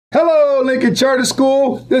Hello, Lincoln Charter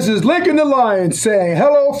School. This is Lincoln the Lion saying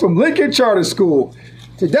hello from Lincoln Charter School.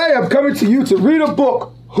 Today I'm coming to you to read a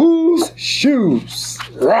book, Whose Shoes?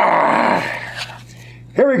 Rawr!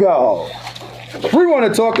 Here we go. We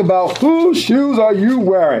want to talk about whose shoes are you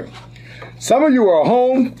wearing? Some of you are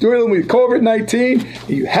home dealing with COVID-19 and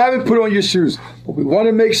you haven't put on your shoes. But we want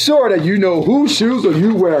to make sure that you know whose shoes are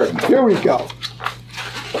you wearing. Here we go.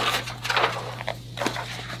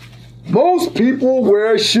 Most people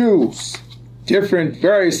wear shoes. Different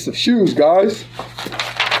various of shoes, guys.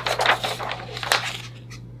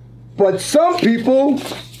 But some people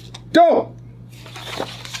don't.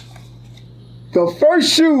 The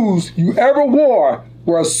first shoes you ever wore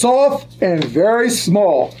were soft and very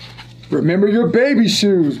small. Remember your baby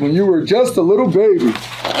shoes when you were just a little baby.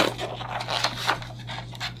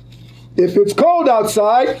 If it's cold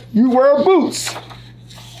outside, you wear boots.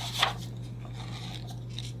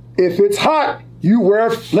 If it's hot, you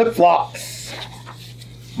wear flip-flops.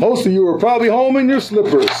 Most of you are probably home in your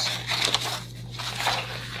slippers.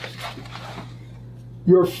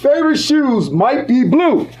 Your favorite shoes might be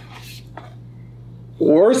blue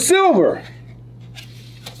or silver.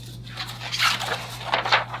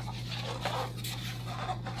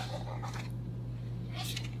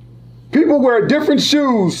 People wear different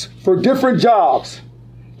shoes for different jobs.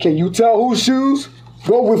 Can you tell whose shoes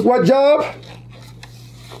go with what job?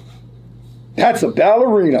 That's a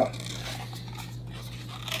ballerina.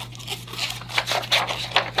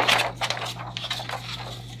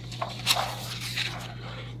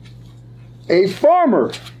 A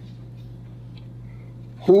farmer.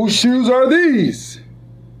 Whose shoes are these?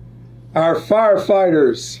 Our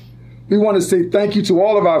firefighters. We want to say thank you to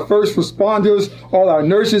all of our first responders, all our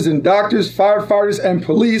nurses and doctors, firefighters and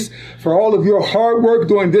police for all of your hard work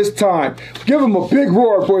during this time. Give them a big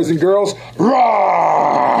roar, boys and girls.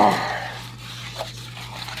 Roar!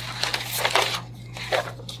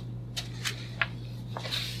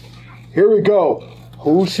 Here we go.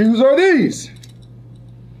 Whose shoes are these?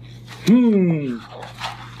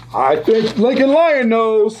 I think Lincoln Lion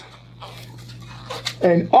knows.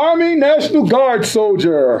 An Army National Guard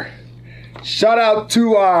soldier. Shout out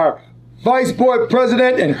to our Vice Board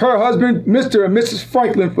President and her husband, Mr. and Mrs.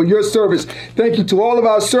 Franklin, for your service. Thank you to all of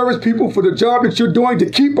our service people for the job that you're doing to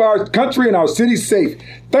keep our country and our city safe.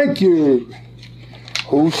 Thank you.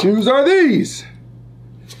 Whose shoes are these?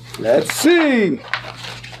 Let's see.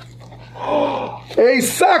 A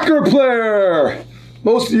soccer player.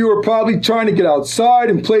 Most of you are probably trying to get outside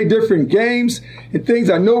and play different games and things.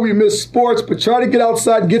 I know we miss sports, but try to get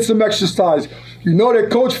outside and get some exercise. You know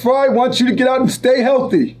that Coach Fry wants you to get out and stay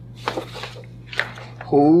healthy.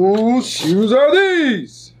 Whose shoes are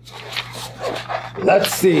these?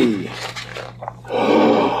 Let's see.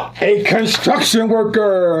 A construction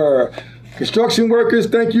worker. Construction workers,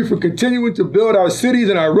 thank you for continuing to build our cities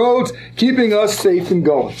and our roads, keeping us safe and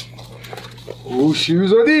going. Whose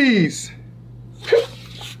shoes are these?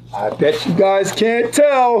 I bet you guys can't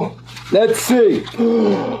tell. Let's see.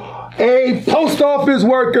 A post office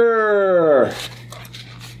worker.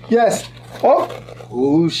 Yes. Oh,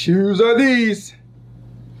 whose shoes are these?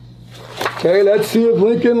 Okay, let's see if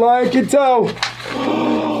Lincoln Lion can tell.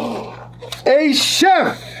 A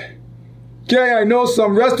chef. Okay, I know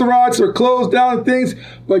some restaurants are closed down and things,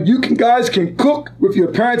 but you guys can cook with your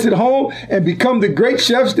parents at home and become the great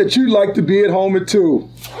chefs that you'd like to be at home too.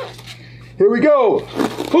 Here we go.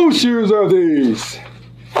 Whose shoes are these?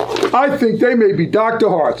 I think they may be Dr.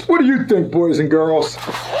 Hart's. What do you think, boys and girls?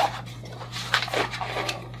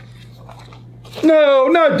 No,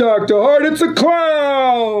 not Dr. Hart. It's a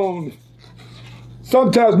clown.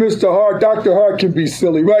 Sometimes Mr. Hart, Dr. Hart can be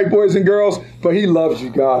silly, right, boys and girls? But he loves you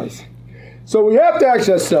guys. So we have to ask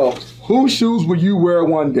ourselves, whose shoes will you wear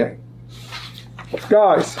one day?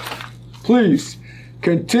 Guys, please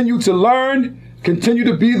continue to learn. Continue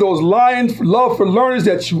to be those lion love for learners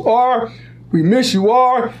that you are. We miss you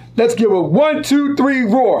all. Let's give a 1, 2, 3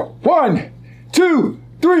 roar. 1, 2,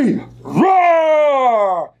 3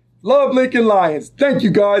 roar! Love Lincoln Lions. Thank you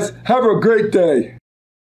guys. Have a great day.